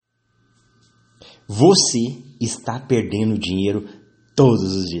Você está perdendo dinheiro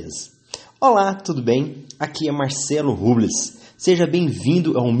todos os dias. Olá, tudo bem? Aqui é Marcelo Rubles. Seja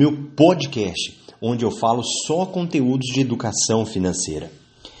bem-vindo ao meu podcast, onde eu falo só conteúdos de educação financeira.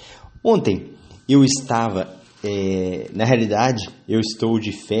 Ontem eu estava, na realidade, eu estou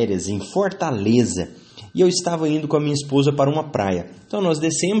de férias em Fortaleza e eu estava indo com a minha esposa para uma praia. Então nós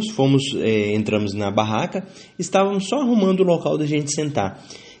descemos, entramos na barraca, estávamos só arrumando o local da gente sentar.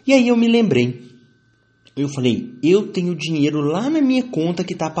 E aí eu me lembrei. Eu falei, eu tenho dinheiro lá na minha conta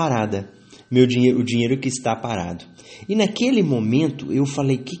que está parada. O dinheiro que está parado. E naquele momento eu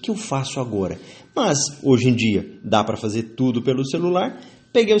falei, o que eu faço agora? Mas hoje em dia dá para fazer tudo pelo celular.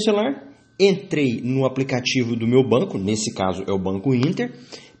 Peguei o celular, entrei no aplicativo do meu banco, nesse caso é o Banco Inter,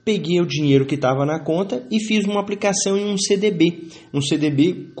 peguei o dinheiro que estava na conta e fiz uma aplicação em um CDB. Um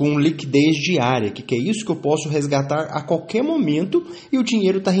CDB com liquidez diária, que é isso que eu posso resgatar a qualquer momento e o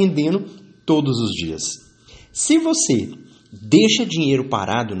dinheiro está rendendo todos os dias. Se você deixa dinheiro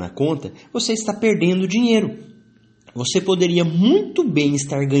parado na conta, você está perdendo dinheiro. Você poderia muito bem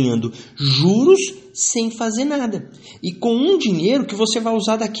estar ganhando juros sem fazer nada. E com um dinheiro que você vai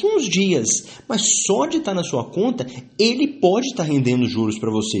usar daqui uns dias. Mas só de estar na sua conta, ele pode estar rendendo juros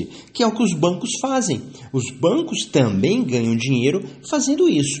para você. Que é o que os bancos fazem. Os bancos também ganham dinheiro fazendo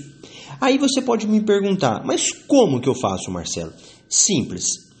isso. Aí você pode me perguntar, mas como que eu faço, Marcelo? Simples.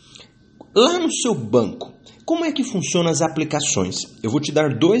 Lá no seu banco, como é que funcionam as aplicações? Eu vou te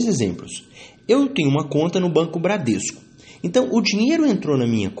dar 2 exemplos. Eu tenho uma conta no Banco Bradesco. Então, o dinheiro entrou na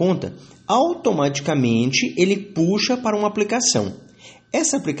minha conta, automaticamente ele puxa para uma aplicação.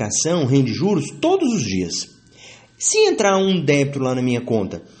 Essa aplicação rende juros todos os dias. Se entrar um débito lá na minha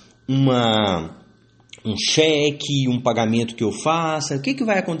conta, um cheque, um pagamento que eu faça, o que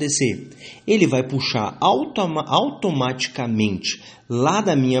vai acontecer? Ele vai puxar automaticamente lá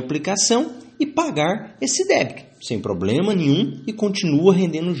da minha aplicação e pagar esse débito, sem problema nenhum, e continua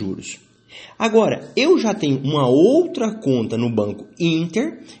rendendo juros. Agora, eu já tenho uma outra conta no Banco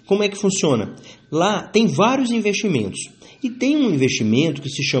Inter. Como é que funciona? Lá tem vários investimentos. E tem um investimento que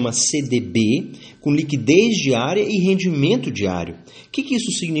se chama CDB, com liquidez diária e rendimento diário. O que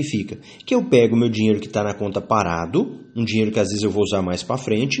isso significa? Que eu pego o meu dinheiro que está na conta parado, um dinheiro que às vezes eu vou usar mais para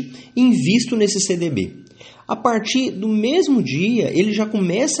frente, e invisto nesse CDB. A partir do mesmo dia, ele já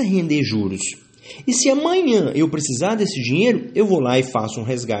começa a render juros. E se amanhã eu precisar desse dinheiro, eu vou lá e faço um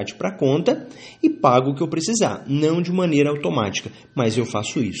resgate para a conta e pago o que eu precisar. Não de maneira automática, mas eu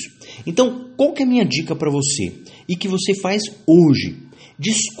faço isso. Então, qual que é a minha dica para você? E que você faz hoje?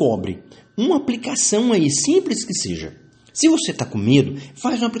 Descobre uma aplicação aí, simples que seja. Se você está com medo,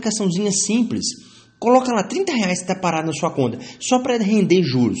 faz uma aplicaçãozinha simples. Coloca lá R$30 que está parado na sua conta, só para render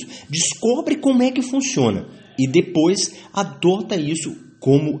juros. Descobre como é que funciona e depois adota isso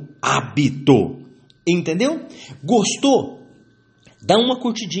como hábito. Entendeu? Gostou? Dá uma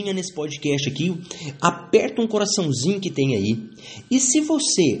curtidinha nesse podcast aqui, aperta um coraçãozinho que tem aí. E se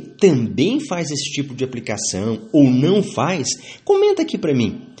você também faz esse tipo de aplicação ou não faz, comenta aqui para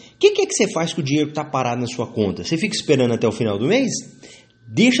mim. O que é que você faz com o dinheiro que está parado na sua conta? Você fica esperando até o final do mês?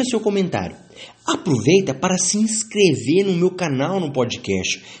 Deixa seu comentário. Aproveita para se inscrever no meu canal no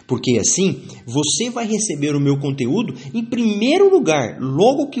podcast, porque assim você vai receber o meu conteúdo em primeiro lugar.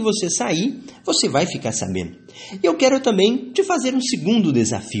 Logo que você sair, você vai ficar sabendo. Eu quero também te fazer um segundo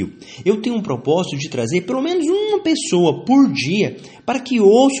desafio. Eu tenho um propósito de trazer pelo menos uma pessoa por dia para que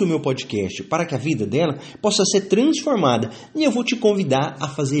ouça o meu podcast, para que a vida dela possa ser transformada. E eu vou te convidar a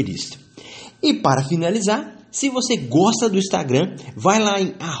fazer isso. E para finalizar, se você gosta do Instagram, vai lá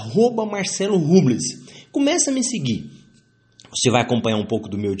em @MarceloRubles. Começa a me seguir. Você vai acompanhar um pouco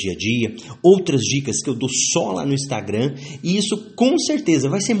do meu dia a dia, outras dicas que eu dou só lá no Instagram. E isso com certeza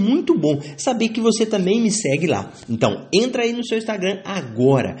vai ser muito bom saber que você também me segue lá. Então entra aí no seu Instagram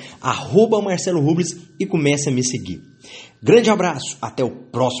agora, @MarceloRubles, e comece a me seguir. Grande abraço, até o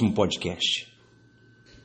próximo podcast.